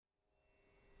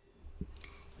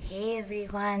Hey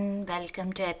everyone,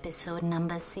 welcome to episode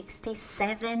number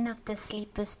 67 of the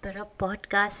Sleep Whisperer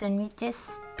podcast, and we're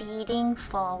just speeding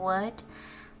forward.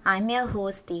 I'm your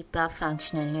host Deepa,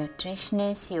 functional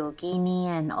nutritionist, yogini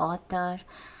and author,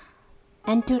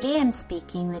 and today I'm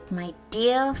speaking with my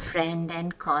dear friend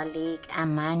and colleague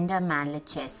Amanda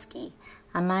Malachesky.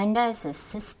 Amanda is a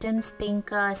systems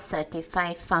thinker,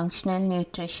 certified functional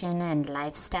nutrition and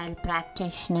lifestyle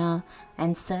practitioner,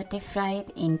 and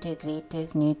certified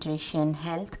integrative nutrition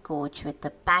health coach with a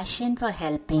passion for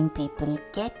helping people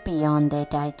get beyond their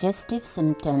digestive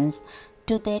symptoms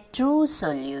to their true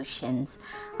solutions.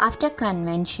 After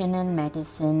conventional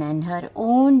medicine and her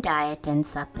own diet and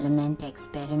supplement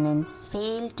experiments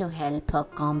failed to help her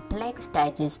complex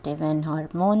digestive and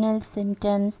hormonal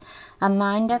symptoms,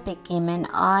 Amanda became an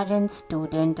ardent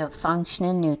student of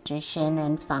functional nutrition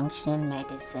and functional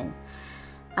medicine.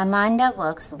 Amanda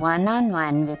works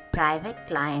one-on-one with private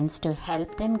clients to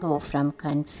help them go from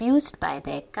confused by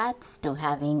their guts to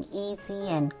having easy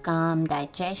and calm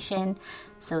digestion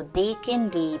so they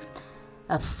can live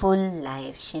a full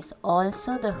life. She's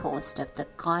also the host of the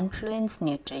Confluence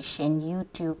Nutrition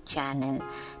YouTube channel.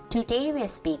 Today we're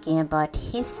speaking about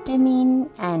histamine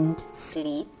and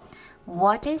sleep.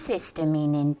 What is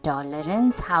histamine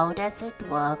intolerance? How does it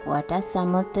work? What are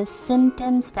some of the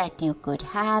symptoms that you could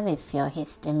have if you're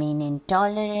histamine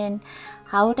intolerant?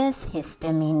 How does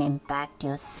histamine impact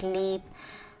your sleep?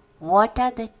 What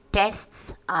are the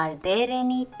tests? Are there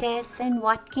any tests? And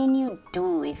what can you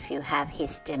do if you have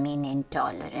histamine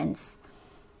intolerance?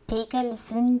 Take a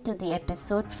listen to the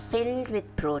episode filled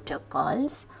with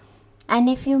protocols. And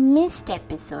if you missed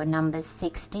episode number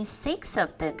 66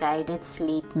 of the guided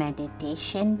sleep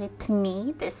meditation with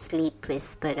me, the Sleep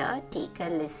Whisperer, take a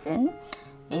listen.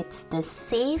 It's the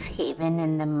Safe Haven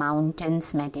in the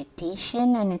Mountains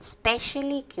meditation, and it's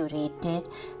specially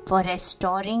curated for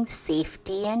restoring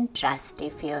safety and trust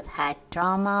if you have had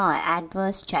trauma or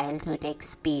adverse childhood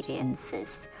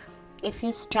experiences. If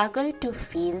you struggle to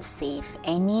feel safe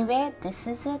anywhere, this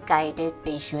is a guided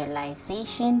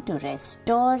visualization to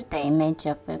restore the image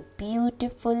of a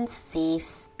beautiful, safe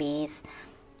space,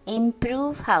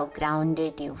 improve how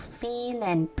grounded you feel,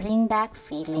 and bring back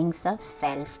feelings of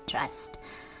self-trust.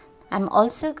 I'm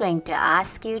also going to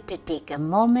ask you to take a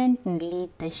moment and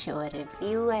leave the show a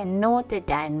review. I know the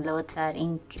downloads are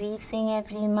increasing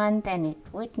every month, and it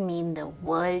would mean the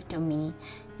world to me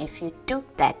if you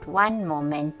took that one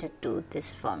moment to do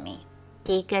this for me.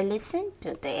 Take a listen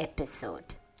to the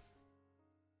episode.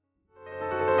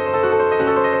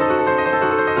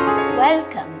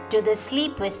 Welcome to the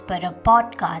Sleep Whisperer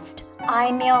podcast.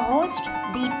 I'm your host,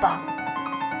 Deepa.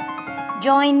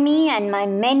 Join me and my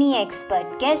many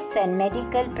expert guests and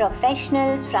medical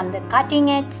professionals from the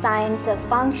cutting-edge science of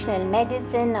functional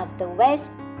medicine of the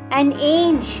West and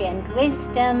ancient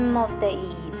wisdom of the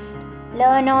East.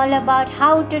 Learn all about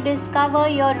how to discover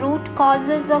your root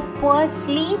causes of poor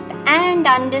sleep and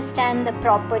understand the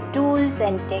proper tools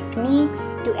and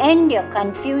techniques to end your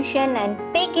confusion and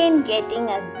begin getting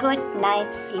a good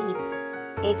night's sleep.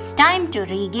 It's time to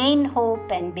regain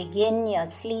hope and begin your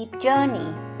sleep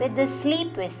journey with the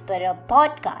Sleep Whisperer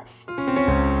podcast.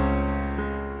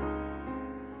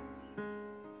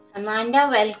 Amanda,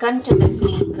 welcome to the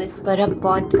Sleep Whisperer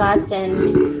podcast,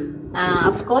 and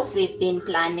of course, we've been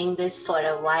planning this for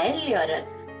a while. You're an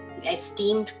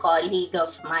esteemed colleague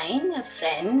of mine, a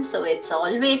friend, so it's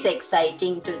always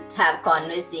exciting to have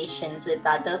conversations with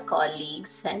other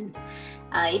colleagues, and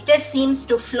it just seems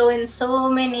to flow in so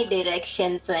many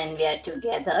directions when we are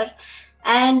together.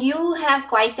 And you have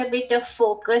quite a bit of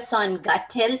focus on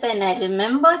gut health, and I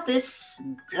remember this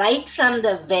right from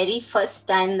the very first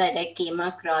time that I came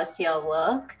across your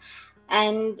work.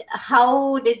 And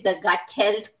how did the gut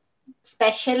health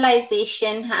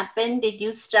specialization happen? Did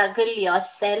you struggle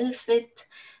yourself with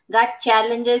gut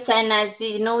challenges? And as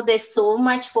you know, there's so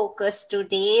much focus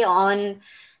today on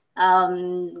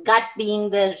gut being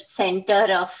the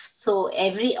center of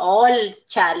all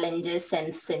challenges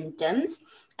and symptoms.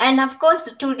 And of course,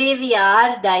 today we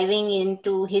are diving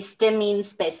into histamine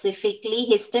specifically.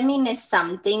 Histamine is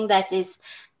something that is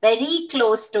very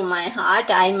close to my heart.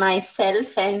 I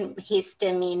myself am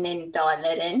histamine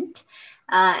intolerant.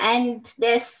 And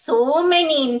there's so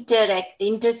many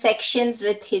intersections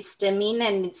with histamine,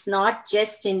 and it's not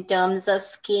just in terms of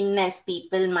skin as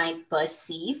people might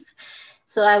perceive.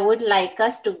 So I would like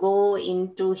us to go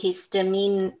into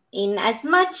histamine in as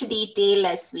much detail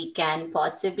as we can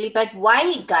possibly. But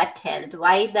why gut health?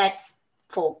 Why that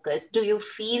focus? Did you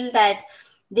feel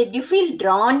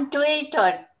drawn to it,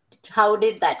 or how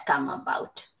did that come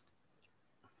about?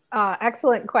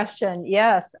 Excellent question.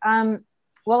 Yes.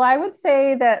 Well, I would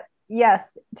say that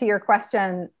yes, to your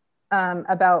question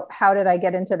about how did I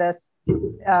get into this,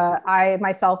 I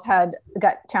myself had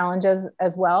gut challenges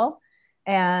as well.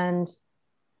 And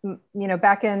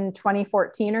back in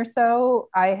 2014 or so,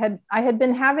 I had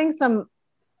been having some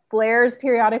flares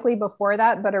periodically before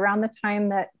that, but around the time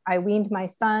that I weaned my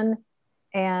son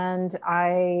and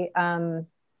and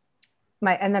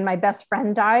then my best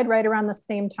friend died right around the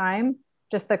same time.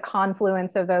 Just the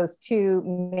confluence of those two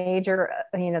major,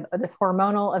 this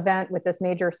hormonal event with this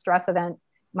major stress event,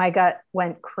 my gut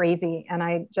went crazy. And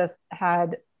I just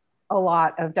had a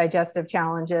lot of digestive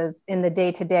challenges in the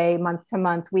day to day, month to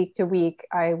month, week to week.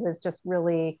 I was just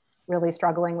really, really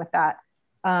struggling with that.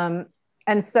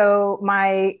 And so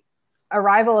my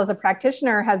arrival as a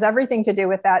practitioner has everything to do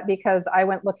with that, because I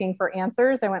went looking for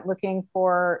answers. I went looking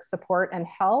for support and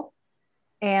help.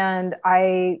 And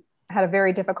I had a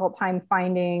very difficult time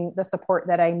finding the support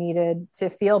that I needed to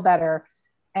feel better,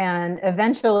 and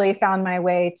eventually found my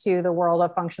way to the world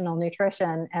of functional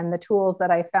nutrition. And the tools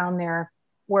that I found there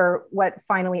were what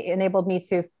finally enabled me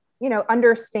to,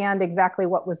 understand exactly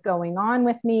what was going on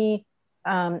with me,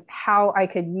 how I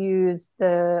could use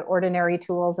the ordinary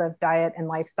tools of diet and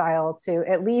lifestyle to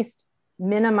at least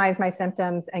minimize my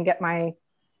symptoms and get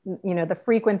the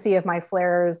frequency of my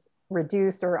flares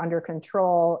reduced or under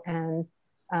control. And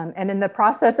in the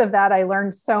process of that, I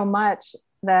learned so much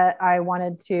that I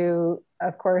wanted to,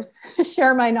 of course,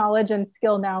 share my knowledge and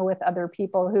skill now with other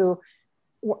people who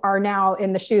are now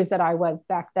in the shoes that I was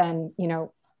back then,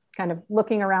 kind of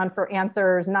looking around for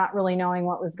answers, not really knowing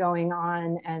what was going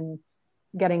on, and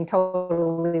getting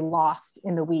totally lost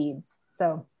in the weeds.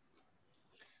 So,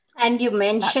 and you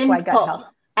mentioned the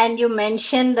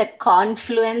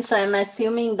confluence. So I'm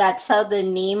assuming that's how the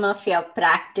name of your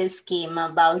practice came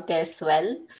about as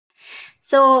well.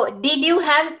 So did you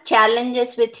have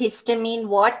challenges with histamine?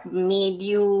 What made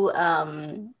you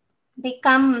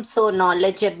become so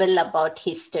knowledgeable about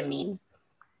histamine?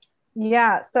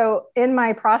 Yeah. So in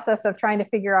my process of trying to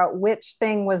figure out which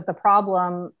thing was the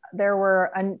problem, there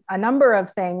were a number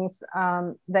of things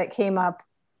that came up.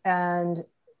 And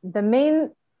the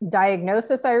main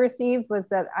diagnosis I received was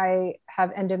that I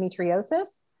have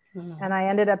endometriosis. And I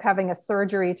ended up having a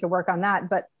surgery to work on that.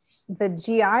 But the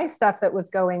GI stuff that was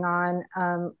going on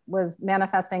was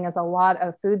manifesting as a lot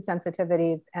of food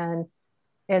sensitivities. And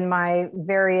in my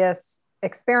various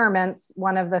experiments,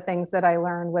 one of the things that I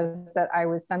learned was that I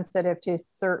was sensitive to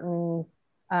certain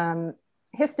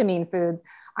histamine foods.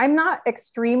 I'm not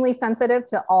extremely sensitive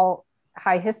to all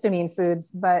high histamine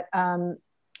foods, but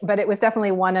it was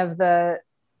definitely one of the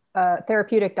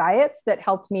therapeutic diets that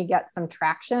helped me get some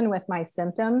traction with my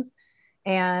symptoms.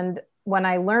 And when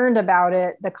I learned about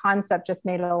it, the concept just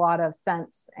made a lot of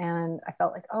sense. And I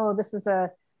felt like, oh, this is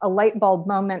a light bulb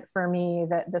moment for me,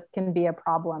 that this can be a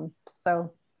problem.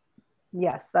 So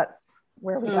yes, that's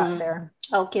where we got there.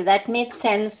 Okay, that makes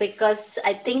sense, because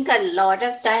I think a lot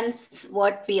of times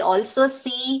what we also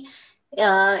see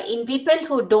in people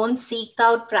who don't seek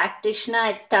out practitioner,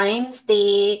 at times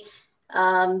they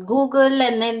Google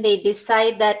and then they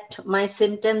decide that my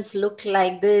symptoms look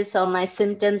like this or my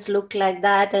symptoms look like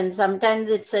that. And sometimes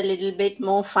it's a little bit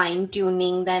more fine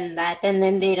tuning than that. And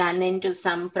then they run into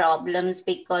some problems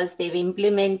because they've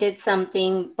implemented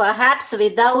something perhaps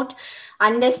without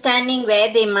understanding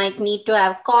where they might need to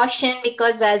have caution,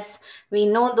 because as we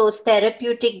know, those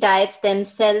therapeutic diets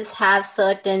themselves have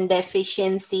certain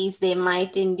deficiencies they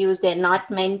might induce. They're not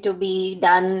meant to be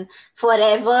done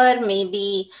forever.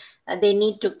 Maybe they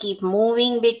need to keep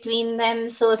moving between them.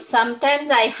 So sometimes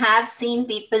I have seen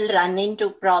people run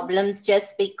into problems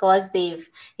just because they've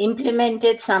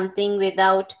implemented something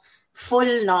without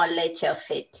full knowledge of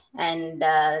it. And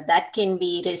that can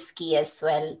be risky as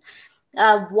well.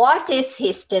 What is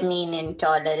histamine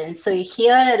intolerance? So you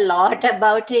hear a lot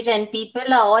about it, and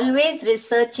people are always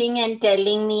researching and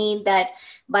telling me that,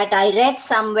 but I read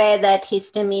somewhere that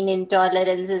histamine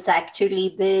intolerance is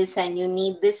actually this, and you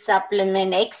need this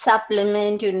supplement, X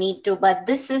supplement, you need to, but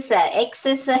this is X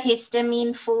is a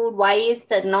histamine food. Why is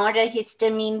it not a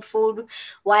histamine food?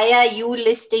 Why are you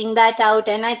listing that out?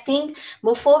 And I think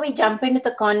before we jump into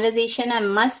the conversation, I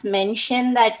must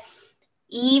mention that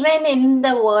even in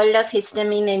the world of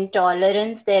histamine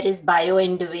intolerance, there is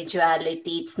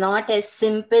bio-individuality. It's not as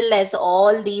simple as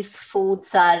all these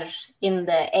foods are in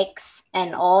the X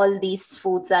and all these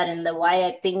foods are in the Y.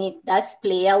 I think it does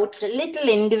play out a little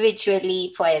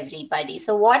individually for everybody.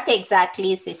 So what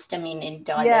exactly is histamine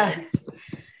intolerance?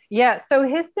 Yeah, so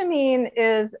histamine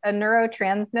is a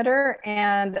neurotransmitter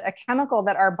and a chemical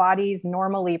that our bodies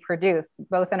normally produce,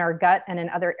 both in our gut and in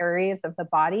other areas of the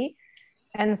body.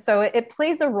 And so it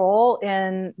plays a role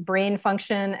in brain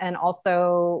function and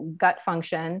also gut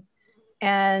function.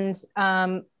 And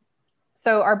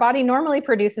so our body normally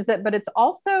produces it, but it's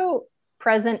also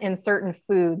present in certain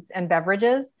foods and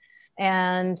beverages.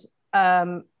 And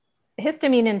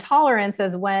histamine intolerance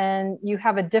is when you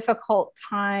have a difficult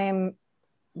time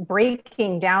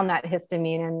breaking down that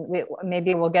histamine. And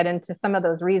maybe we'll get into some of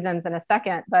those reasons in a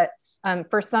second. But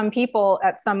for some people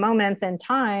at some moments in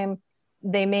time,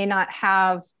 they may not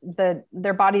have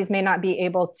their bodies may not be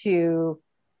able to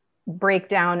break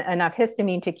down enough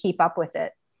histamine to keep up with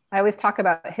it. I always talk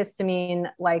about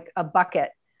histamine like a bucket.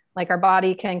 Like our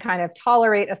body can kind of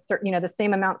tolerate a certain, the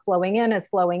same amount flowing in as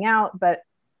flowing out, but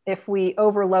if we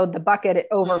overload the bucket, it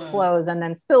overflows and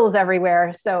then spills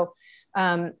everywhere. So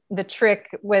the trick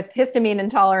with histamine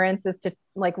intolerance is to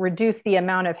like reduce the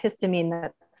amount of histamine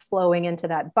that's flowing into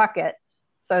that bucket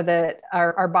so that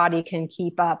our body can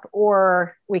keep up,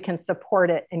 or we can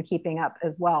support it in keeping up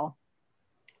as well.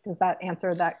 Does that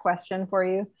answer that question for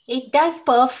you? It does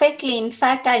perfectly. In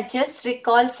fact, I just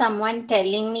recall someone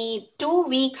telling me 2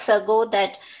 weeks ago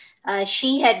that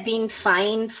she had been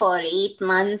fine for 8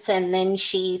 months, and then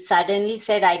she suddenly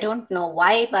said, I don't know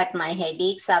why, but my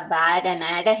headaches are bad. And I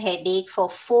had a headache for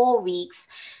 4 weeks.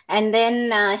 And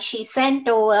then she sent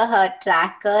over her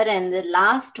tracker, and the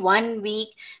last 1 week,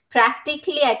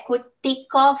 practically I could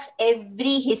tick off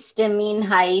every histamine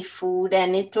high food.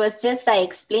 And it was just, I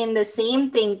explained the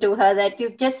same thing to her, that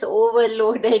you've just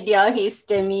overloaded your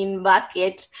histamine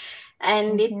bucket.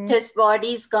 And it just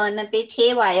body's gone a bit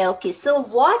haywire. Okay, so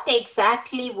what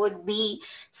exactly would be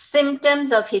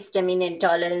symptoms of histamine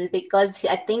intolerance? Because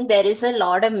I think there is a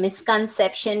lot of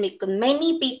misconception, because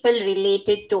many people relate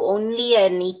it to only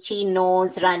an itchy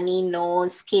nose, runny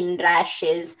nose, skin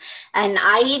rashes. And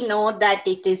I know that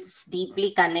it is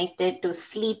deeply connected to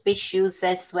sleep issues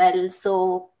as well.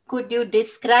 So could you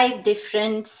describe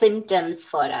different symptoms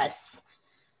for us?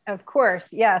 Of course,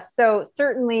 yes. So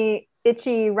certainly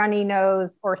itchy, runny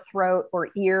nose or throat or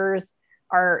ears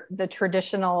are the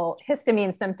traditional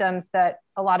histamine symptoms that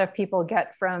a lot of people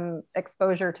get from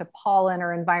exposure to pollen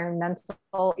or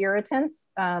environmental irritants,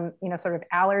 sort of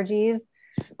allergies.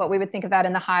 But we would think of that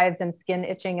in the hives and skin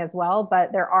itching as well.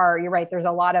 But you're right, there's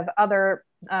a lot of other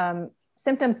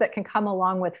symptoms that can come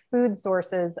along with food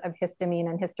sources of histamine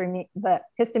and the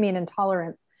histamine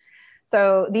intolerance.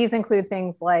 So these include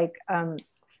things like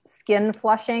skin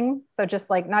flushing. So just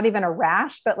like not even a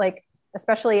rash, but like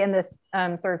especially in this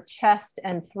sort of chest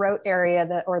and throat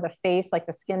area or the face, like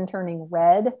the skin turning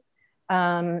red.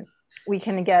 We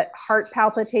can get heart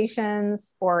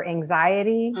palpitations or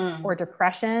anxiety or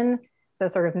depression. So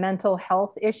sort of mental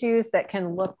health issues that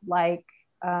can look like,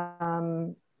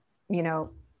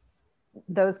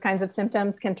 those kinds of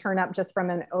symptoms can turn up just from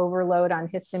an overload on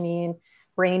histamine.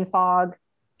 Brain fog,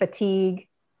 fatigue,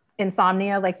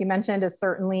 insomnia, like you mentioned, is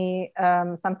certainly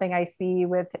something I see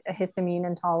with histamine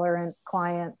intolerance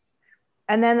clients.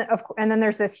 And then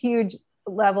there's this huge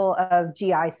level of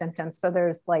GI symptoms. So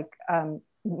there's like,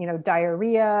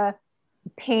 diarrhea,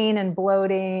 pain and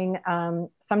bloating.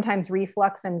 Sometimes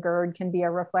reflux and GERD can be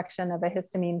a reflection of a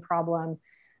histamine problem.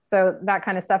 So that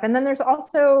kind of stuff. And then there's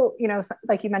also,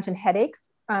 like you mentioned,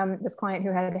 headaches. This client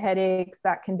who had headaches,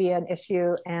 that can be an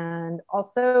issue. And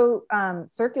also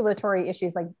circulatory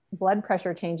issues like blood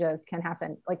pressure changes can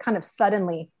happen, like kind of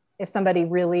suddenly if their body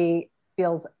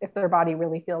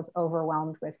really feels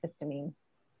overwhelmed with histamine.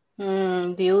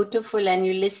 Beautiful. And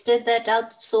you listed that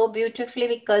out so beautifully,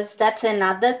 because that's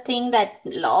another thing that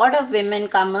a lot of women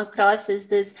come across is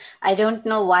this, I don't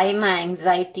know why my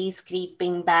anxiety is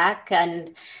creeping back.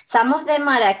 And some of them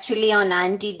are actually on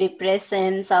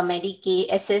antidepressants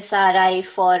or SSRI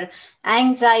for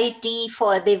anxiety,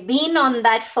 they've been on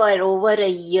that for over a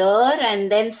year,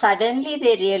 and then suddenly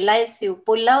they realize you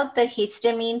pull out the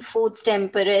histamine foods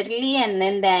temporarily and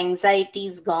then the anxiety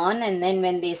is gone. And then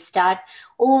when they start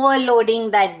overloading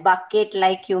that bucket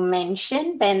like you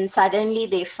mentioned, then suddenly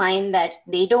they find that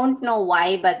they don't know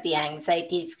why, but the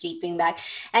anxiety is creeping back.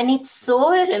 And it's so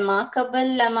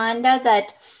remarkable, Amanda,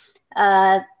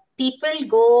 that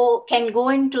people can go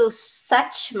into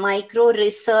such micro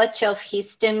research of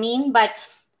histamine, but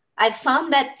I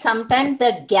found that sometimes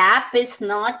the gap is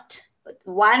not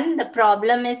one, the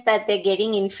problem is that they're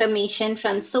getting information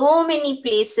from so many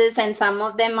places and some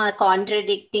of them are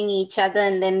contradicting each other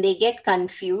and then they get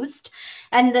confused.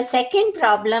 And the second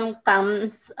problem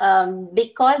comes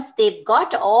because they've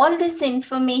got all this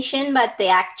information, but the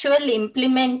actual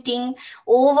implementing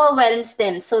overwhelms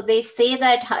them. So they say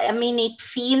that, I mean, it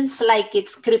feels like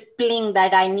it's crippling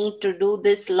that I need to do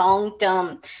this long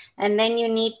term. And then you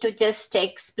need to just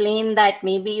explain that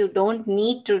maybe you don't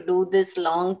need to do this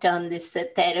long term, this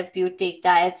therapeutic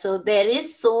diet. So there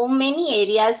is so many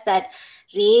areas that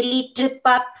really trip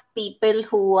up people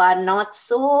who are not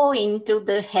so into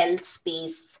the health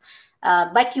space.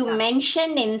 But you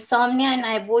mentioned insomnia, and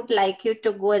I would like you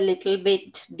to go a little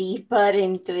bit deeper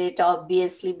into it,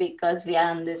 obviously, because we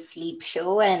are on the sleep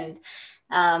show. And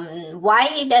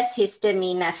why does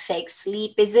histamine affect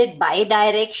sleep? Is it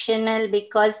bidirectional?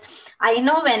 Because I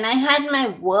know when I had my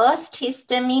worst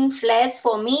histamine flares,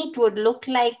 for me, it would look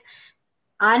like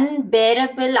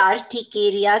unbearable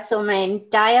urticaria. So my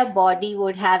entire body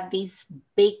would have these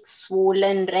big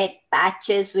swollen red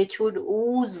patches which would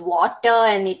ooze water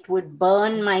and it would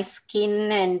burn my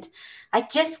skin and I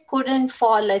just couldn't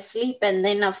fall asleep. And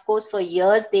then of course for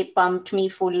years they pumped me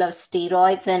full of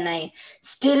steroids and I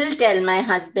still tell my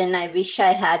husband I wish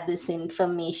I had this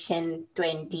information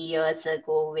 20 years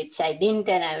ago, which I didn't,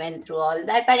 and I went through all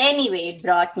that. But anyway, it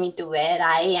brought me to where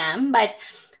I am. But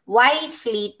why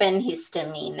sleep and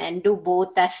histamine, and do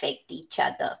both affect each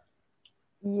other?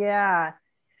 Yeah.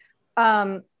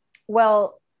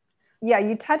 Well, yeah,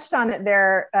 you touched on it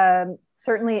there.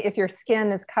 Certainly, if your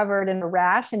skin is covered in a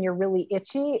rash and you're really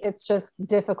itchy, it's just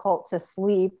difficult to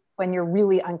sleep when you're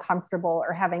really uncomfortable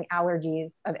or having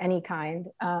allergies of any kind.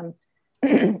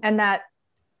 And that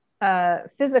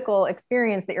physical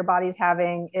experience that your body's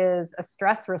having is a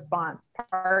stress response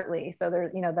partly. So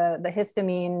there's, the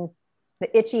histamine, the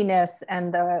itchiness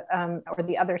and the or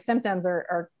the other symptoms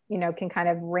are can kind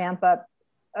of ramp up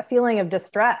a feeling of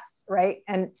distress, right?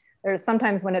 And there's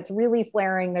sometimes when it's really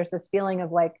flaring, there's this feeling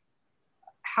of like,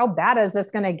 how bad is this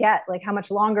going to get? Like, how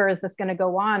much longer is this going to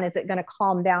go on? Is it going to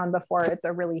calm down before it's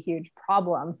a really huge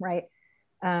problem, right?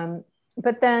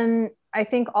 But then I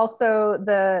think also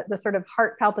the sort of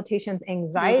heart palpitations,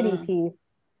 anxiety piece,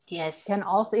 yes, can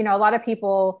also, a lot of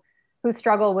people who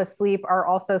struggle with sleep are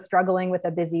also struggling with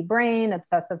a busy brain,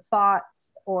 obsessive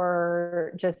thoughts,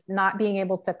 or just not being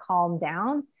able to calm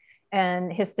down.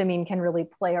 And histamine can really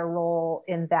play a role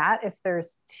in that if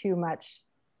there's too much,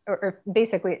 or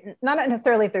basically, not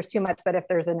necessarily if there's too much, but if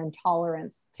there's an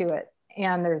intolerance to it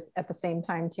and there's at the same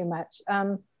time too much.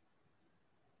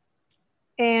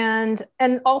 And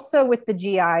also with the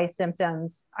GI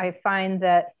symptoms, I find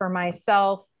that for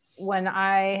myself, when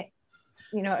I,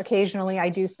 occasionally I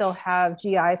do still have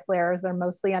GI flares, they're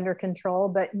mostly under control,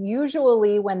 but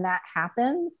usually when that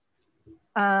happens,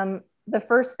 the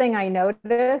first thing I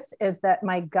notice is that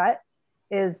my gut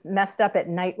is messed up at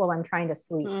night while I'm trying to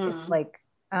sleep. It's like,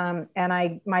 and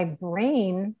my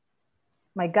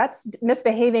gut's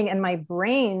misbehaving and my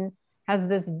brain has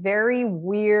this very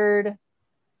weird,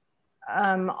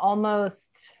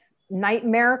 almost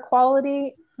nightmare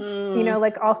quality.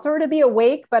 Like I'll sort of be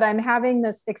awake, but I'm having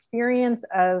this experience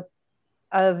of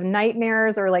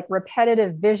nightmares or like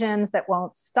repetitive visions that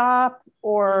won't stop,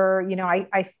 or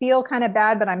I feel kind of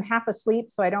bad, but I'm half asleep,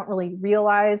 so I don't really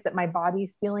realize that my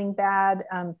body's feeling bad.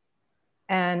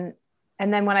 And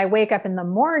then when I wake up in the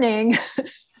morning,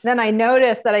 then I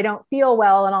notice that I don't feel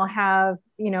well, and I'll have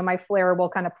my flare will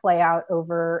kind of play out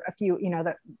over a few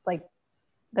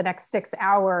the next 6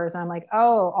 hours. And I'm like,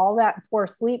 oh, all that poor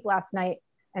sleep last night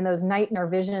and those nightmare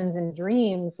visions and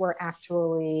dreams were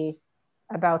actually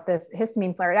about this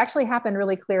histamine flare. It actually happened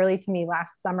really clearly to me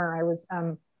last summer. I was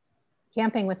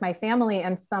camping with my family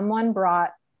and someone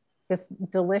brought this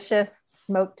delicious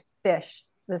smoked fish,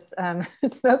 this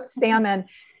smoked salmon.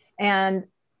 And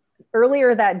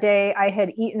earlier that day, I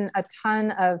had eaten a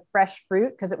ton of fresh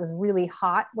fruit because it was really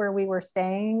hot where we were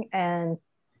staying. And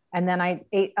then I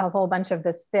ate a whole bunch of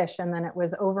this fish. And then it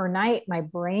was overnight, my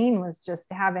brain was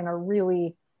just having a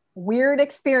really weird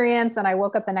experience. And I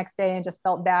woke up the next day and just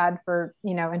felt bad for,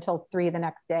 until 3 the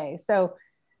next day. So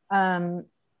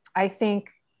I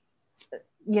think,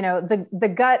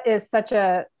 the gut is such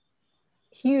a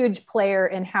huge player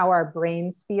in how our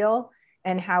brains feel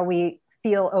and how we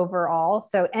feel overall.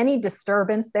 So any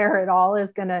disturbance there at all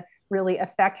is going to really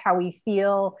affect how we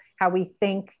feel, how we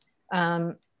think.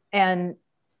 And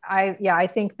I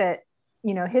think that,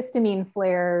 histamine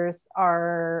flares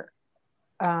are,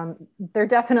 they're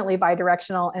definitely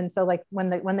bidirectional. And so like when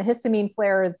the histamine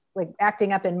flare is like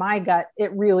acting up in my gut,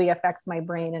 it really affects my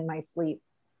brain and my sleep.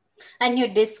 And you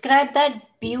describe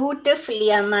that beautifully,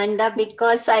 Amanda,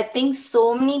 because I think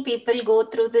so many people go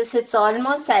through this. It's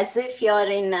almost as if you're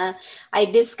in a, I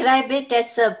describe it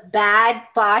as a bad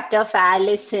part of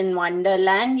Alice in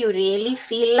Wonderland. You really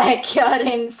feel like you're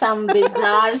in some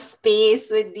bizarre space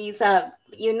with these,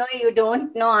 you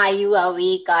don't know, are you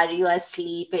awake, are you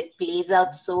asleep? It plays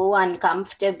out so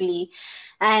uncomfortably.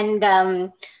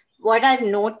 And what I've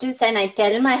noticed, and I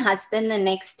tell my husband the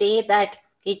next day that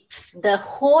it the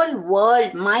whole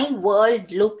world, my world,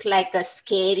 looked like a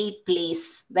scary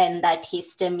place when that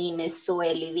histamine is so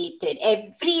elevated.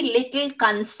 Every little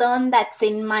concern that's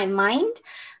in my mind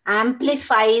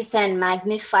amplifies and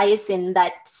magnifies in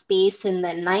that space in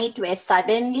the night, where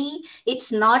suddenly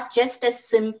it's not just a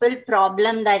simple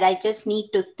problem that I just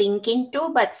need to think into,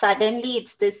 but suddenly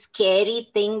it's this scary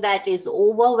thing that is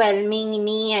overwhelming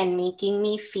me and making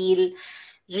me feel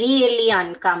really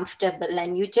uncomfortable.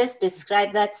 And you just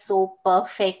described that so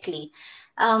perfectly.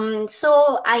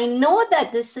 So I know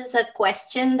that this is a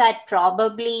question that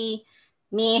probably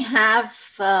may have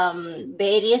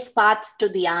various paths to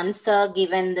the answer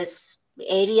given this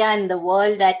area in the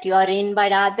world that you're in,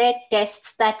 but are there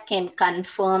tests that can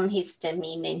confirm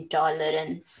histamine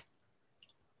intolerance?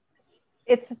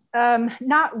 It's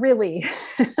not really.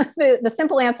 The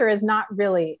simple answer is not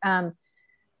really.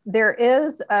 There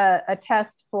is a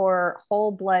test for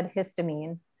whole blood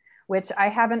histamine, which I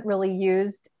haven't really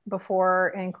used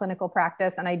before in clinical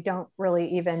practice, and I don't really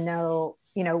even know,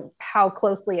 how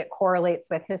closely it correlates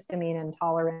with histamine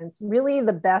intolerance. Really,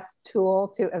 the best tool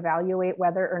to evaluate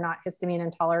whether or not histamine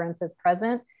intolerance is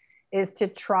present is to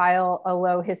trial a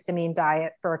low histamine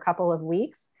diet for a couple of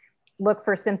weeks, look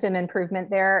for symptom improvement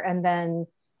there, and then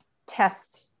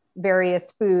test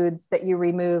various foods that you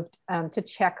removed to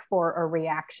check for a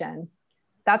reaction.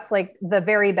 That's like the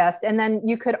very best. And then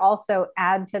you could also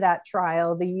add to that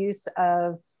trial the use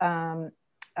of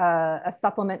a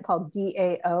supplement called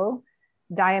DAO,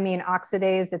 diamine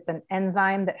oxidase. It's an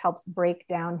enzyme that helps break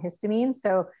down histamine.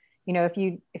 So, if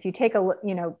you take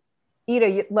eat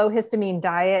a low histamine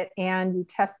diet and you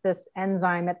test this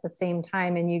enzyme at the same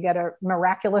time and you get a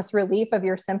miraculous relief of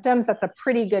your symptoms, that's a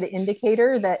pretty good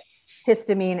indicator that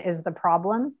histamine is the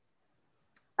problem.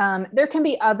 There can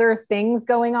be other things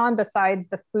going on besides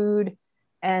the food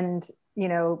and,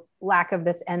 lack of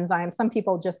this enzyme. Some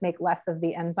people just make less of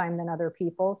the enzyme than other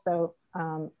people. So,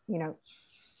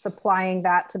 supplying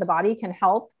that to the body can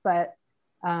help, but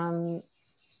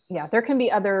there can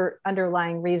be other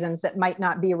underlying reasons that might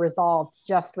not be resolved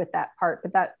just with that part,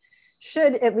 but that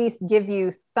should at least give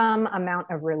you some amount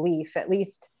of relief, at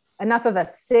least enough of a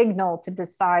signal to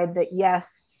decide that,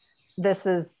 yes, this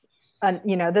is,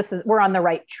 we're on the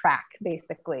right track,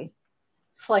 basically.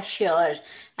 For sure.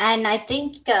 And I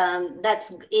think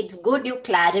it's good you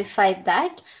clarified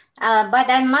that. But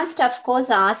I must, of course,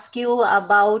 ask you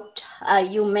about,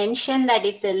 you mentioned that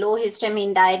if the low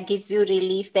histamine diet gives you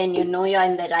relief, then you know you're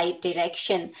in the right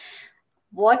direction.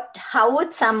 How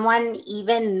would someone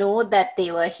even know that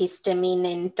they were histamine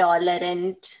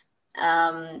intolerant?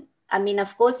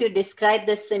 Of course, you described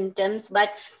the symptoms,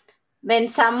 but when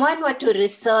someone were to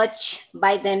research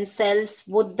by themselves,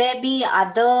 would there be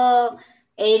other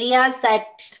areas that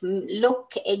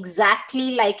look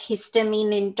exactly like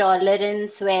histamine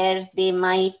intolerance where they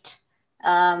might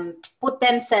put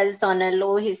themselves on a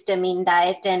low histamine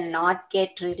diet and not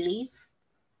get relief?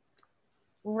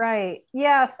 Right.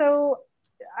 Yeah. So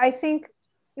I think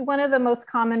one of the most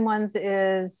common ones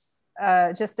is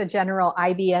just a general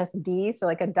IBSD. So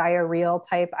like a diarrheal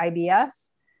type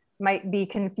IBS might be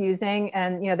confusing.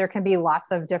 And, there can be lots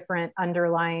of different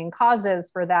underlying causes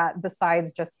for that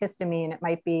besides just histamine. It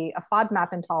might be a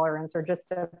FODMAP intolerance or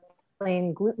just a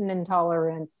plain gluten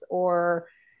intolerance, or,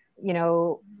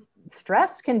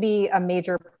 stress can be a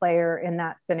major player in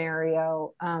that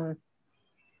scenario.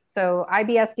 So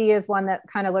IBSD is one that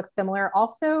kind of looks similar.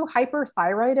 Also,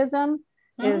 hyperthyroidism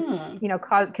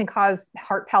can cause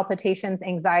heart palpitations,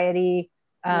 anxiety,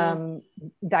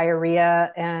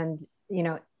 diarrhea, and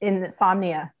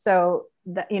insomnia. So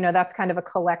that's kind of a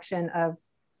collection of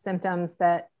symptoms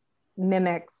that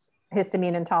mimics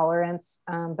histamine intolerance,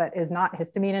 but is not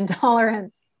histamine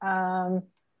intolerance.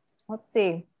 Let's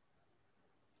see,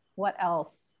 what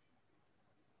else?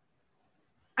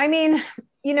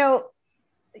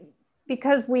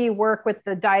 Because we work with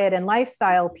the diet and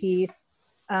lifestyle piece,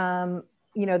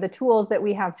 the tools that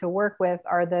we have to work with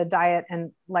are the diet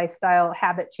and lifestyle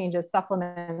habit changes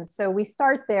supplements. So we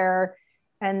start there.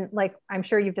 And like I'm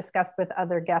sure you've discussed with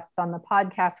other guests on the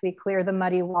podcast, we clear the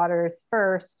muddy waters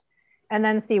first and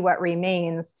then see what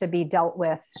remains to be dealt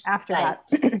with after that.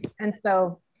 And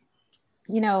so,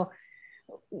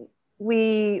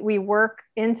 we work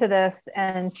into this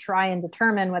and try and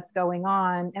determine what's going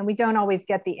on, and we don't always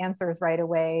get the answers right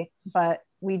away, but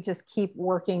we just keep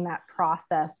working that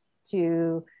process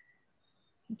to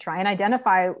try and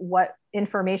identify what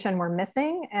information we're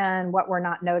missing and what we're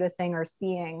not noticing or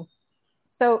seeing.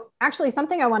 So actually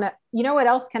something I want to, what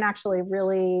else can actually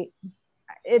really,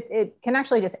 it can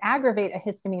actually just aggravate a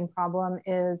histamine problem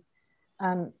is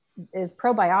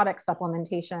probiotic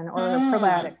supplementation or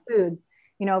probiotic foods.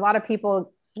 A lot of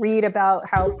people read about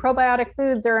how probiotic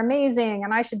foods are amazing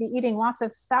and I should be eating lots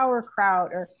of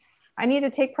sauerkraut, or I need to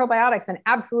take probiotics. And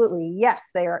absolutely, yes,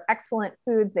 they are excellent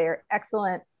foods. They are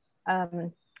excellent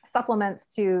supplements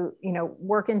to,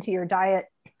 work into your diet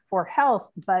for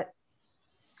health. But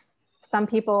some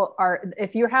people are,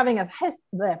 if you're having a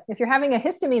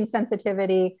histamine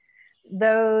sensitivity,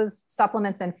 those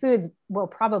supplements and foods will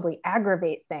probably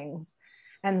aggravate things.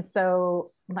 And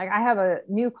so, like, I have a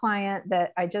new client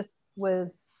that I just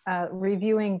was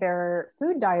reviewing their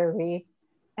food diary,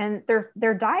 and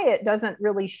their diet doesn't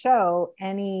really show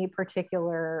any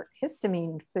particular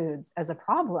histamine foods as a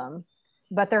problem,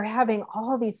 but they're having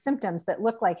all these symptoms that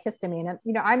look like histamine.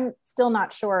 And, I'm still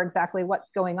not sure exactly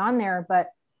what's going on there, but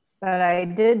I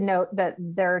did note that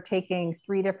they're taking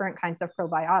 3 different kinds of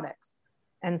probiotics.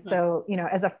 And so,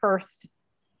 as a first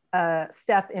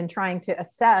step in trying to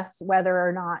assess whether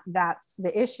or not that's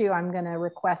the issue, I'm going to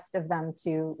request of them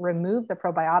to remove the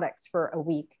probiotics for a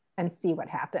week and see what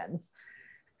happens.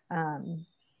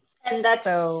 And that's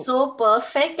so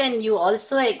perfect. And you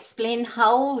also explain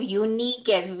how unique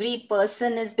every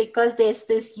person is, because there's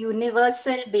this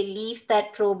universal belief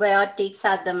that probiotics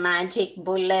are the magic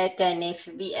bullet. And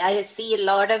I see a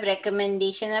lot of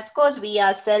recommendations. Of course, we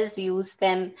ourselves use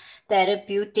them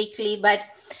therapeutically, but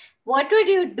what would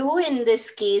you do in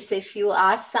this case if you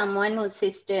ask someone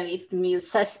if you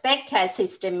suspect has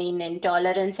histamine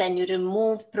intolerance and you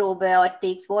remove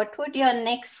probiotics? What would your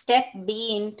next step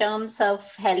be in terms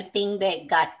of helping their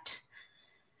gut?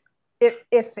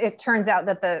 If it turns out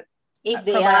that the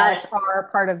probiotics are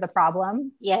part of the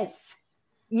problem? Yes.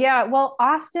 Yeah, well,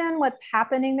 often what's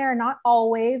happening there, not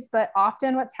always, but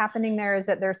often what's happening there is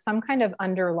that there's some kind of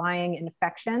underlying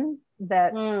infection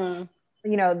that's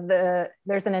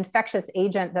there's an infectious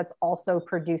agent that's also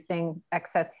producing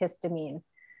excess histamine.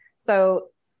 So,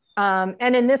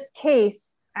 and in this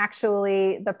case,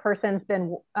 actually, the person's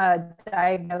been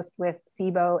diagnosed with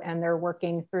SIBO and they're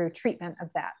working through treatment of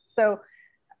that. So,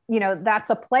 that's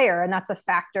a player and that's a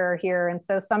factor here. And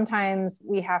so sometimes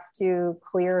we have to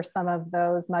clear some of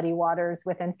those muddy waters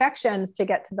with infections to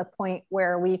get to the point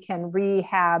where we can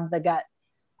rehab the gut.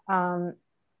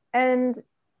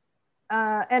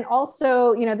 And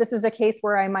also, this is a case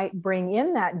where I might bring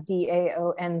in that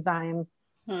DAO enzyme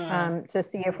to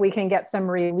see if we can get some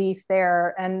relief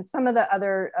there. And some of the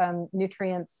other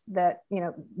nutrients that,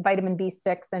 vitamin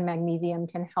B6 and magnesium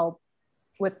can help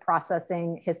with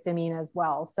processing histamine as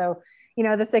well. So,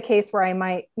 that's a case where I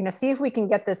might, see if we can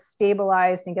get this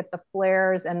stabilized and get the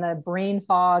flares and the brain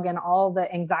fog and all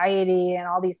the anxiety and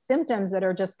all these symptoms that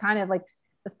are just kind of like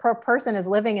this person is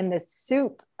living in this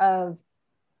soup of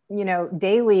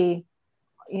daily,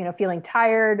 feeling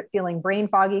tired, feeling brain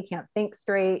foggy, can't think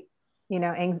straight,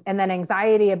 and then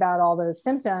anxiety about all those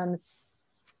symptoms.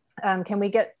 Can we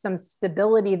get some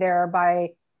stability there by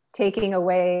taking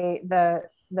away the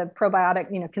probiotic,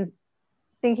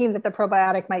 thinking that the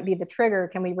probiotic might be the trigger?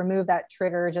 Can we remove that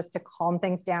trigger just to calm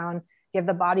things down, give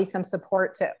the body some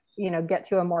support to, get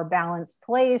to a more balanced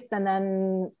place? And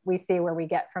then we see where we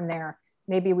get from there.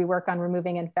 Maybe we work on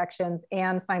removing infections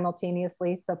and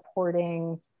simultaneously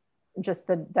supporting just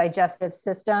the digestive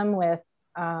system with,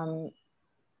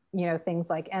 things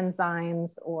like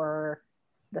enzymes or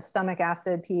the stomach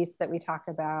acid piece that we talk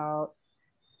about.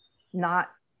 Not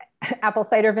apple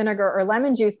cider vinegar or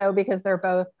lemon juice, though, because they're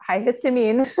both high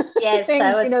histamine. Yes,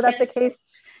 things. That's the case.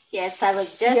 Yes, I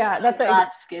was just going to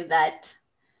ask you that.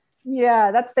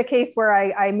 Yeah, that's the case where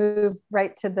I move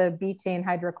right to the betaine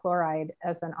hydrochloride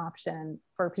as an option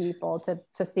for people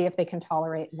to see if they can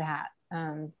tolerate that.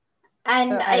 On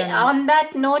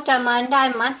that note, Amanda, I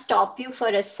must stop you for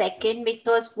a second,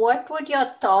 because what would your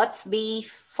thoughts be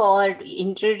for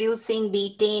introducing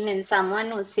betaine in someone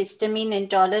who's histamine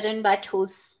intolerant but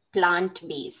who's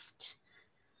plant-based?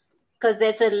 Because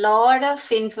there's a lot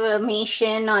of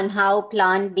information on how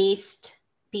plant-based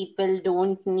people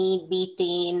don't need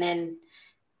betaine, and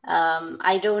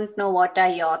I don't know, what are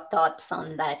your thoughts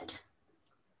on that?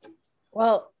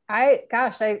 Well, I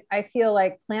feel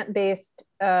like plant-based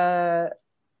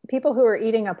people who are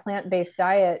eating a plant-based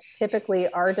diet typically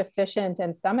are deficient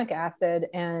in stomach acid,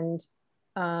 and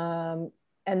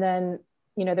then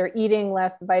they're eating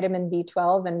less vitamin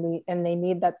B12, and they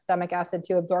need that stomach acid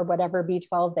to absorb whatever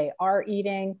B12 they are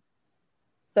eating.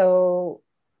 So,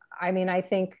 I mean, I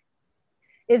think,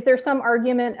 is there some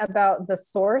argument about the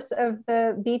source of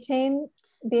the betaine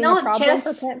being a problem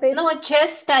for plant-based? No,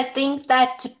 just I think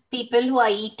that people who are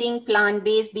eating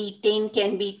plant-based betaine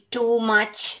can be too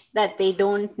much, that they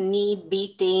don't need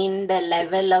betaine, the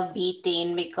level of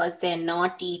betaine, because they're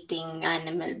not eating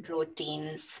animal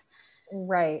proteins.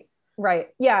 Right.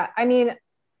 Yeah. I mean,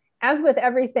 as with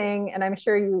everything, and I'm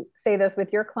sure you say this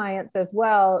with your clients as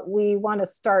well, we want to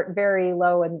start very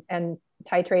low and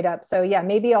titrate up. So yeah,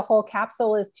 maybe a whole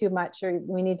capsule is too much, or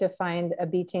we need to find a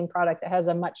betaine product that has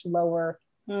a much lower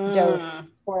dose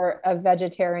for a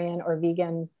vegetarian or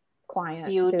vegan client.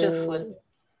 Beautiful.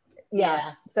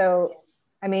 Yeah. So,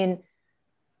 I mean,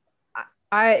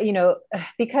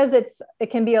 because it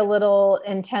can be a little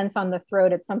intense on the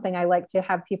throat, it's something I like to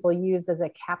have people use as a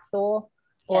capsule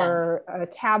or a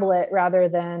tablet rather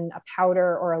than a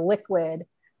powder or a liquid.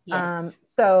 Yes.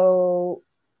 So,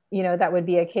 that would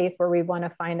be a case where we want to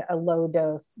find a low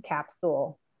dose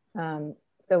capsule.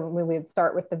 So we would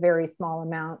start with the very small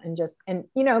amount and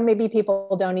maybe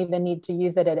people don't even need to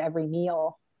use it at every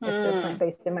meal. If they're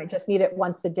plant-based, they might just need it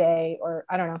once a day, or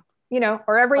I don't know,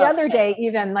 or every other day,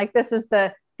 even. Like, this is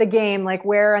the game, like,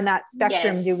 where in that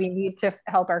spectrum do we need to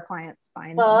help our clients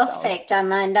find Perfect, themselves?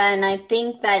 Amanda. And I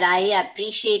think that I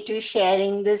appreciate you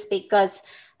sharing this, because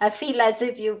I feel as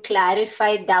if you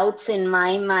clarified doubts in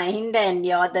my mind, and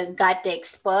you're the gut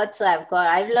expert. So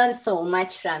I've learned so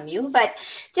much from you. But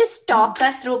just talk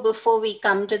us through, before we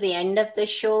come to the end of the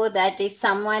show, that if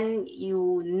someone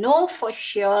for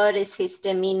sure is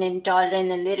histamine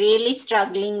intolerant and they're really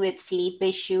struggling with sleep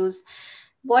issues,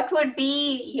 what would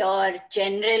be your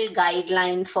general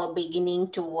guideline for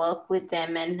beginning to work with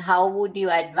them, and how would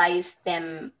you advise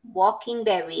them walking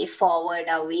their way forward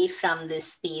away from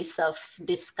this space of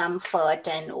discomfort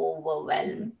and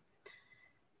overwhelm?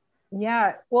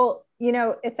 Yeah, well,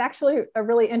 it's actually a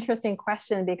really interesting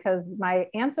question, because my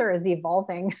answer is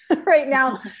evolving right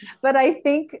now. But I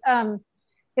think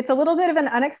it's a little bit of an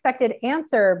unexpected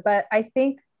answer, but I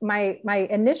think my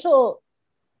initial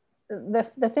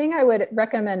the thing I would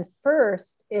recommend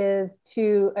first is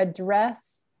to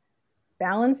address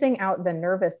balancing out the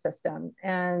nervous system.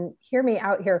 And hear me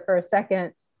out here for a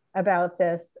second about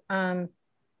this.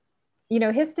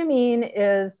 Histamine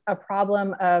is a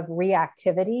problem of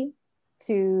reactivity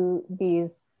to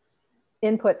these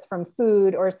inputs from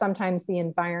food or sometimes the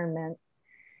environment.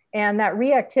 And that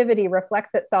reactivity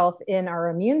reflects itself in our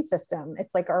immune system.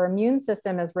 It's like our immune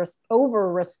system is over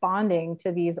responding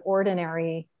to these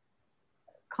ordinary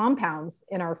compounds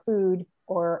in our food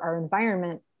or our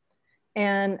environment.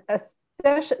 And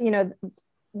especially,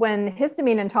 when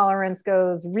histamine intolerance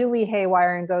goes really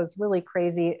haywire and goes really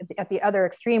crazy, at the other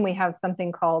extreme, we have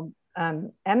something called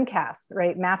MCAS,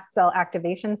 right? Mast cell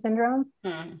activation syndrome.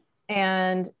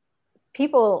 And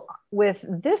people with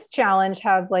this challenge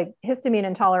have like histamine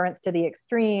intolerance to the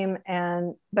extreme,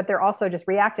 but they're also just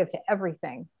reactive to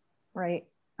everything, right?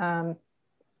 And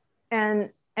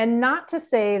not to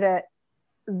say that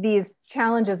these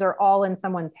challenges are all in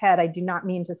someone's head. I do not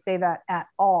mean to say that at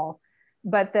all,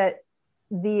 but that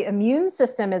the immune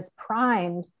system is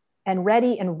primed and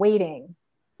ready and waiting.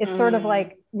 It's sort of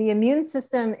like the immune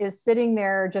system is sitting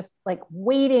there just like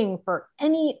waiting for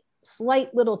any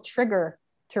slight little trigger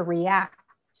to react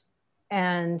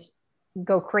and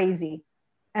go crazy.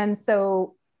 And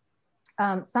so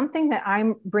something that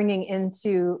I'm bringing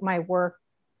into my work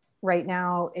right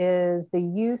now is the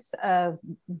use of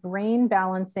brain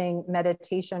balancing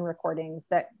meditation recordings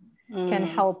that can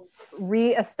help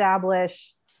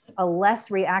reestablish a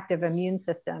less reactive immune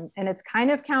system. And it's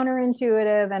kind of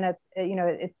counterintuitive, and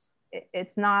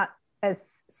it's not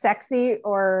as sexy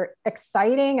or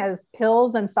exciting as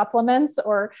pills and supplements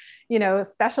or,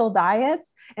 special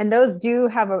diets. And those do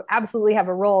absolutely have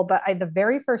a role. But the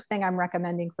very first thing I'm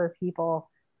recommending for people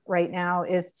right now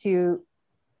is to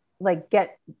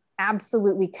get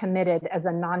absolutely committed as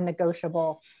a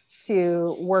non-negotiable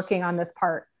to working on this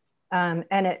part. And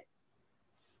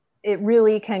it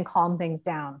really can calm things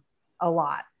down a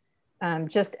lot,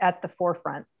 just at the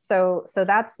forefront. So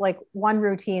that's like one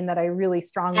routine that I really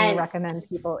strongly recommend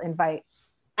people invite.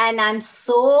 And I'm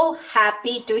so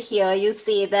happy to hear you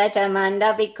say that,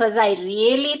 Amanda, because I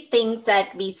really think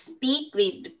that we speak,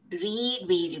 we read,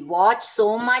 we watch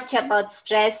so much about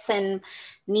stress and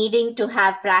needing to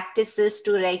have practices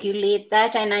to regulate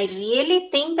that. And I really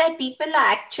think that people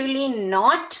are actually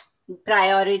not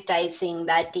prioritizing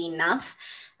that enough.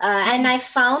 And I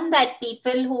found that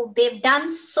people they've done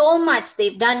so much,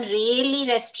 they've done really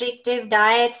restrictive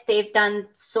diets, they've done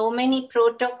so many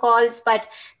protocols, but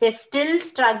they're still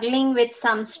struggling with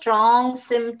some strong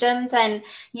symptoms. And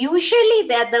usually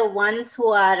they're the ones who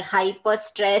are hyper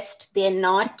stressed. They're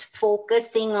not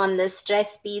focusing on the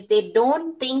stress piece. They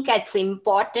don't think it's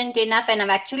important enough. And I've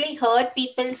actually heard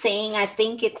people saying, I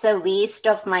think it's a waste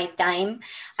of my time.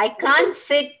 I can't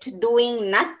sit doing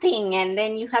nothing. And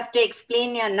then you have to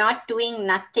explain you're not doing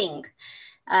nothing.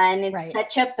 And it's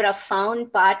such a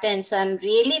profound part. And so I'm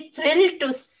really thrilled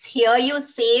to hear you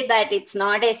say that it's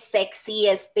not as sexy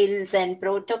as pills and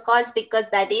protocols, because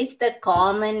that is the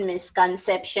common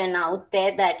misconception out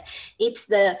there, that it's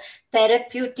the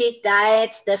therapeutic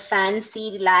diets, the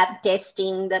fancy lab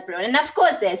testing, and of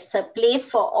course there's a place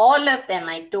for all of them.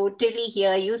 I totally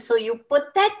hear you. So you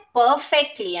put that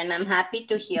perfectly, and I'm happy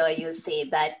to hear you say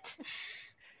that.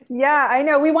 Yeah, I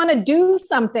know. We want to do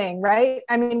something, right?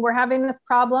 I mean, we're having this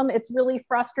problem. It's really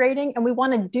frustrating and we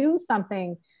want to do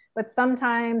something. But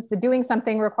sometimes the doing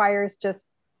something requires just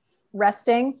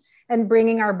resting and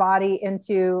bringing our body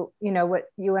into, what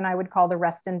you and I would call the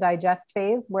rest and digest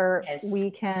phase, where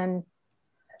we can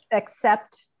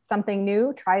accept something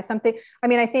new, try something. I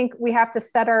mean, I think we have to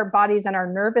set our bodies and our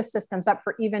nervous systems up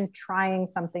for even trying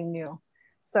something new.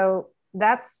 So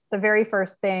that's the very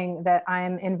first thing that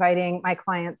I'm inviting my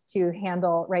clients to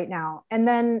handle right now. And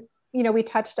then, we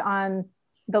touched on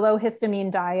the low histamine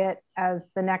diet as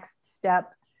the next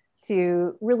step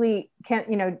to really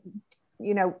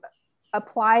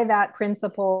apply that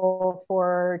principle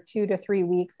for 2 to 3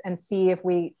 weeks and see if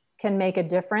we can make a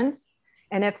difference.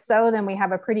 And if so, then we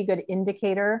have a pretty good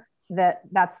indicator that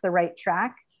that's the right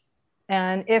track.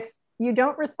 And if you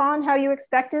don't respond how you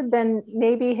expected, then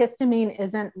maybe histamine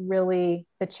isn't really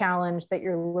the challenge that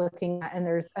you're looking at, and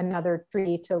there's another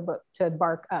tree to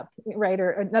bark up, right? Or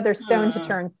another stone to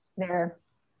turn there.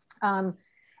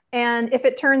 And if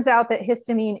it turns out that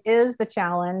histamine is the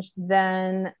challenge,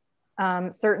 then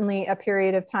certainly a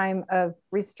period of time of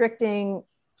restricting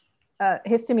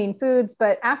histamine foods.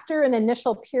 But after an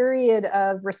initial period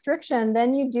of restriction,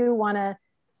 then you do want to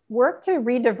work to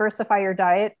re-diversify your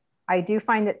diet. I do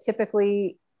find that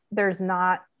typically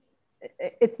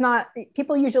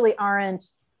people usually aren't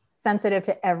sensitive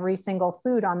to every single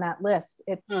food on that list.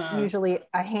 It's usually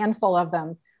a handful of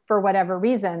them for whatever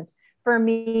reason. For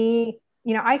me,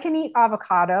 I can eat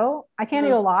avocado. I can't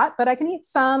eat a lot, but I can eat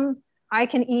some. I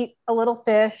can eat a little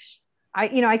fish. I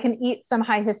can eat some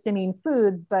high histamine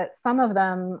foods, but some of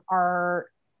them are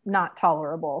not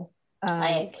tolerable.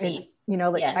 I agree.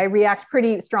 I react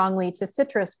pretty strongly to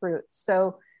citrus fruits.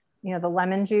 So, the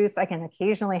lemon juice, I can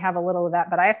occasionally have a little of that,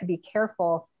 but I have to be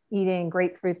careful eating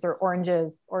grapefruits or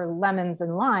oranges or lemons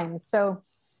and limes. So,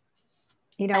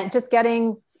 just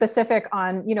getting specific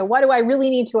on, what do I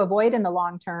really need to avoid in the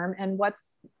long term, and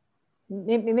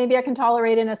maybe I can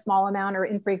tolerate in a small amount or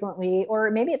infrequently,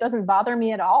 or maybe it doesn't bother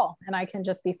me at all and I can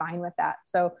just be fine with that.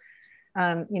 So,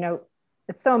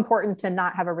 it's so important to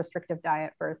not have a restrictive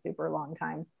diet for a super long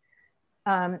time.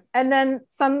 And then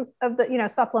some of the,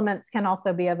 supplements can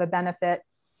also be of a benefit.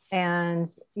 And,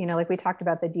 like we talked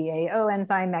about, the DAO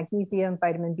enzyme, magnesium,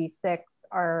 vitamin B6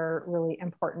 are really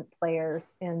important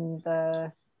players in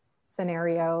the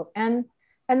scenario. And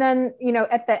then,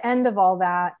 at the end of all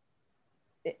that,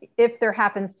 if there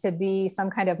happens to be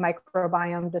some kind of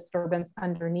microbiome disturbance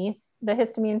underneath the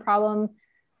histamine problem,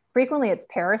 frequently it's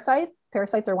parasites.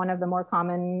 Parasites are one of the more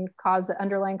common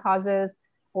underlying causes,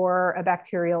 or a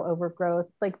bacterial overgrowth.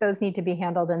 Like, those need to be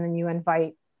handled. And then you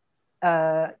invite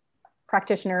a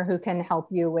practitioner who can help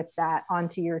you with that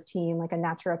onto your team, like a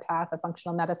naturopath, a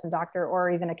functional medicine doctor, or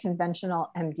even a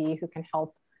conventional MD who can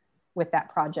help with that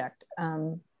project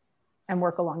and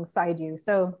work alongside you.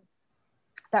 So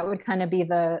that would kind of be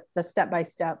the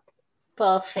step-by-step.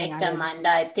 Perfect, Amanda.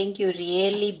 I think you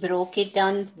really broke it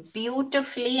down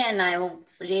beautifully, and I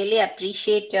really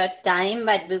appreciate your time.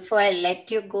 But before I let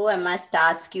you go, I must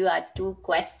ask you our 2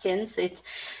 questions. Which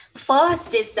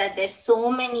first is that there's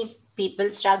so many people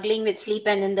struggling with sleep,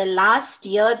 and in the last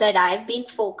year that I've been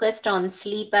focused on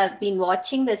sleep, I've been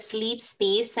watching the sleep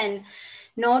space and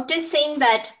noticing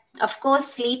that, of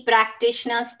course, sleep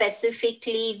practitioners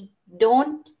specifically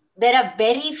there are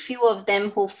very few of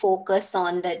them who focus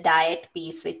on the diet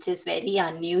piece, which is very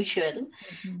unusual.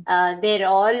 They're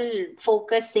all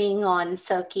focusing on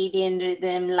circadian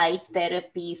rhythm, light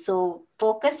therapy. So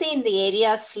focusing in the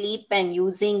area of sleep and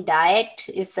using diet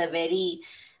is a very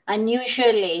unusual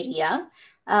area.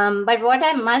 But what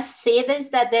I must say is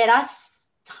that there are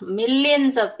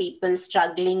millions of people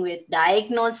struggling with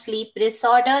diagnosed sleep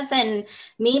disorders, and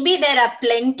maybe there are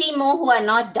plenty more who are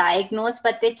not diagnosed,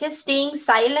 but they're just staying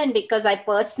silent, because I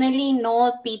personally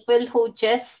know people who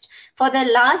just for the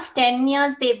last 10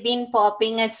 years they've been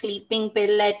popping a sleeping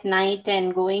pill at night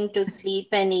and going to sleep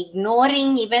and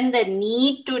ignoring even the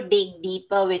need to dig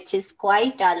deeper, which is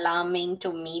quite alarming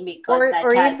to me, because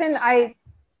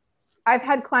I've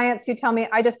had clients who tell me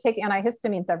I just take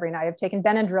antihistamines every night. I've taken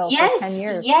Benadryl for 10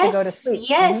 years yes, to go to sleep.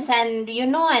 Yes. And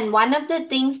and one of the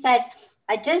things that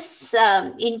I just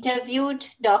interviewed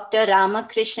Dr.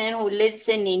 Ramakrishnan, who lives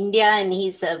in India, and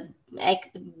he's a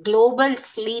global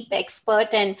sleep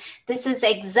expert. And this is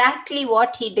exactly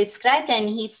what he described. And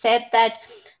he said that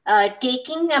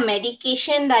taking a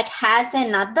medication that has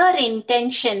another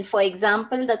intention, for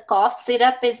example, the cough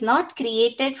syrup is not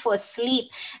created for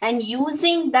sleep, and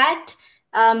using that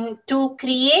to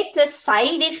create the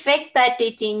side effect that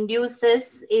it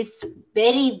induces is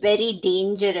very, very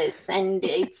dangerous, and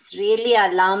it's really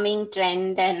alarming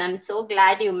trend. And I'm so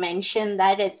glad you mentioned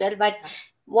that as well. But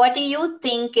what do you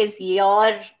think is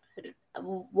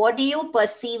what do you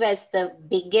perceive as the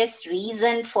biggest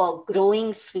reason for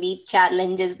growing sleep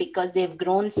challenges, because they've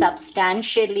grown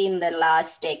substantially in the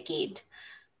last decade?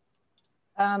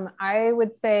 I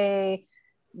would say,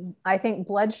 I think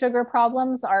blood sugar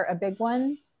problems are a big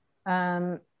one.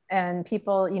 And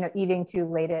people, eating too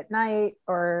late at night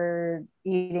or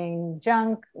eating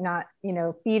junk, not,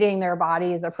 feeding their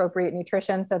bodies appropriate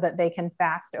nutrition so that they can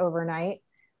fast overnight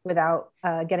without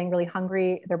getting really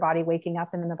hungry, their body waking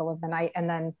up in the middle of the night and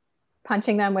then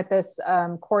punching them with this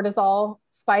cortisol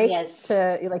spike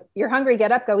to like, you're hungry,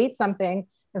 get up, go eat something,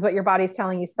 is what your body's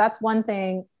telling you. So that's one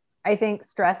thing. I think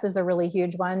stress is a really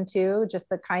huge one too, just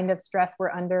the kind of stress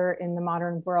we're under in the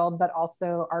modern world, but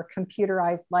also our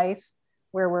computerized life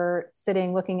where we're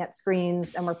sitting looking at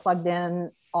screens and we're plugged in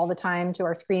all the time to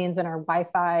our screens and our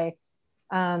Wi-Fi.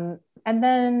 And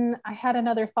then I had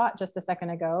another thought just a second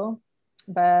ago,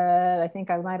 but I think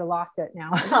I might have lost it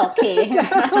now. Okay.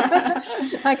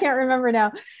 I can't remember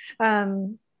now.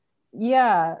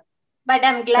 Yeah. But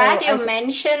I'm glad you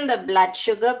mentioned the blood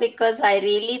sugar, because I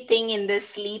really think in the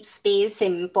sleep space,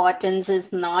 importance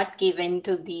is not given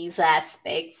to these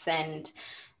aspects. And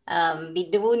we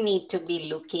do need to be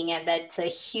looking at that. It's a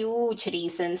huge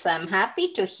reason. So I'm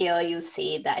happy to hear you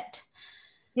say that.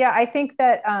 Yeah, I think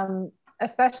that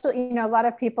especially, a lot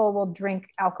of people will drink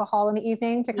alcohol in the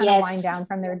evening to kind of wind down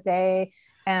from their day.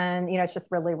 And, it's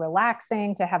just really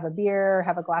relaxing to have a beer,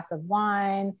 have a glass of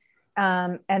wine.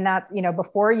 And that,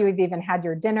 before you've even had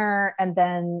your dinner, and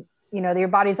then, your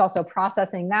body's also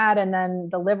processing that. And then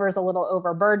the liver's a little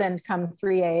overburdened come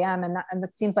 3 a.m. And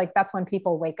it seems like that's when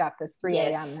people wake up, is 3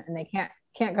 a.m. and they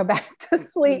can't go back to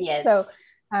sleep. So,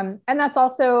 and that's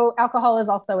also, alcohol is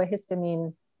also a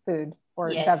histamine food or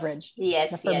beverage.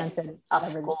 Yes, of course.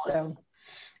 So.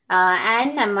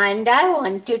 And Amanda, I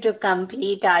want you to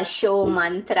complete our show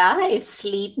mantra. If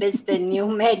sleep is the new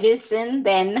medicine,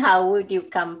 then how would you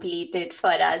complete it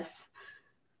for us?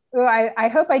 Oh, I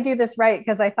hope I do this right,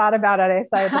 because I thought about it. I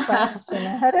saw the question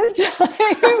ahead of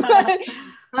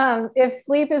time. If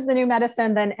sleep is the new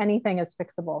medicine, then anything is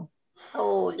fixable.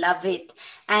 Oh, love it.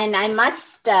 And I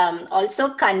must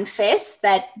also confess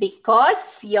that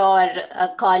because you're a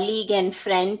colleague and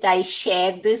friend, I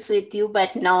shared this with you,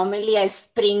 but normally I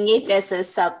spring it as a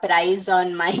surprise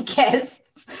on my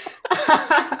guests.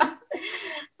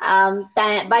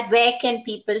 But where can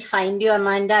people find you,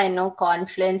 Amanda? I know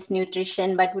Confluence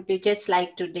Nutrition, but would you just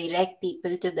like to direct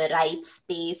people to the right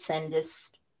space and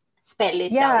just spell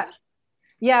it out?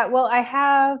 Yeah, well, I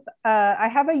have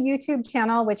a YouTube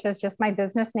channel, which is just my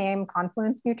business name,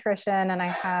 Confluence Nutrition. And I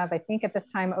have, I think at this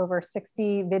time, over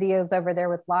 60 videos over there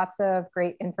with lots of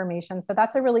great information. So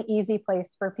that's a really easy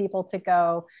place for people to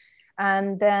go.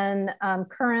 And then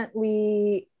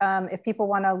currently, if people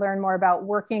want to learn more about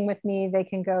working with me, they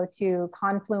can go to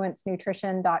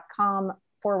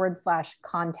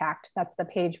confluencenutrition.com/contact. That's the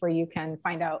page where you can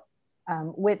find out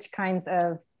which kinds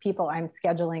of people I'm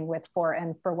scheduling with for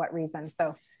and for what reason.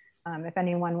 So if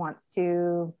anyone wants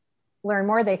to learn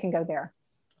more, they can go there.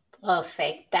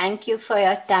 Perfect. Thank you for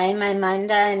your time,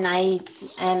 Amanda. And I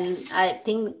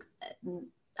think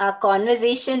our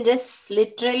conversation just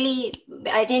literally,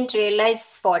 I didn't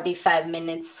realize 45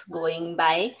 minutes going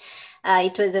by.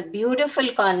 It was a beautiful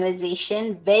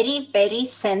conversation, very, very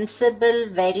sensible,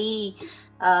 very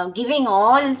giving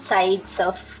all sides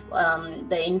of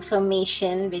the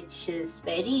information, which is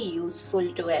very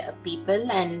useful to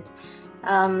people. And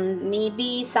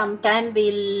Maybe sometime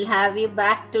we'll have you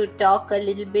back to talk a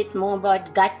little bit more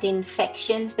about gut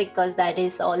infections, because that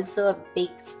is also a big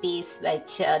space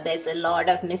which there's a lot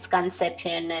of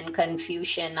misconception and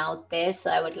confusion out there.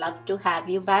 So I would love to have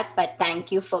you back, but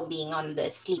thank you for being on the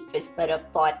Sleep Whisperer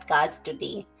podcast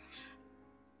today.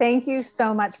 Thank you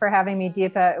so much for having me,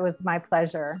 Deepa. It was my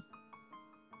pleasure.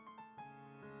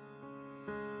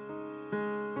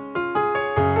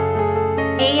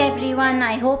 Hey everyone,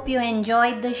 I hope you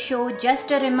enjoyed the show. Just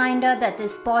a reminder that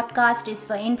this podcast is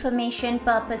for information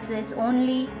purposes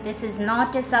only. This is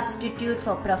not a substitute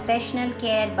for professional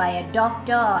care by a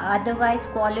doctor or otherwise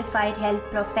qualified health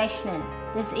professional.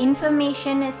 This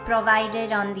information is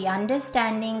provided on the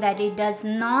understanding that it does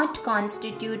not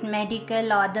constitute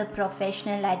medical or other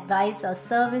professional advice or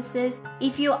services.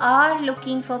 If you are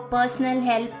looking for personal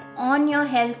help on your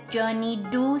health journey,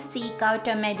 do seek out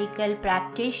a medical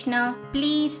practitioner.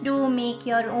 Please do make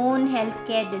your own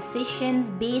healthcare decisions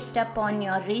based upon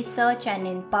your research and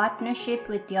in partnership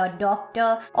with your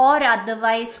doctor or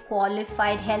otherwise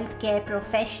qualified healthcare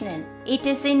professional. It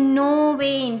is in no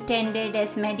way intended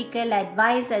as medical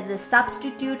advice, as a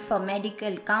substitute for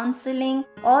medical counseling,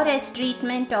 or as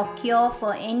treatment or cure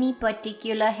for any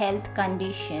particular health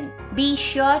condition. Be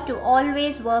sure to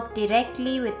always work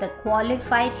directly with a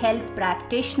qualified health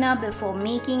practitioner before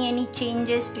making any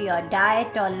changes to your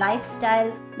diet or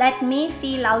lifestyle that may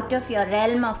feel out of your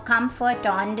realm of comfort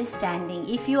or understanding.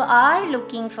 If you are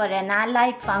looking for an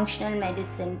allied functional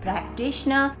medicine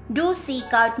practitioner, do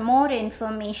seek out more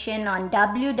information on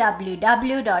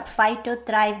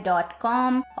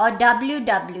www.phytothrive.com or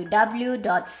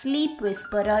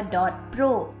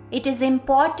www.sleepwhisperer.pro. It is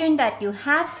important that you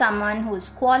have someone who is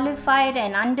qualified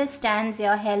and understands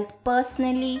your health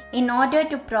personally in order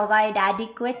to provide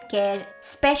adequate care,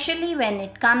 especially when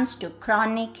it comes to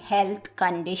chronic health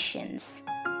conditions.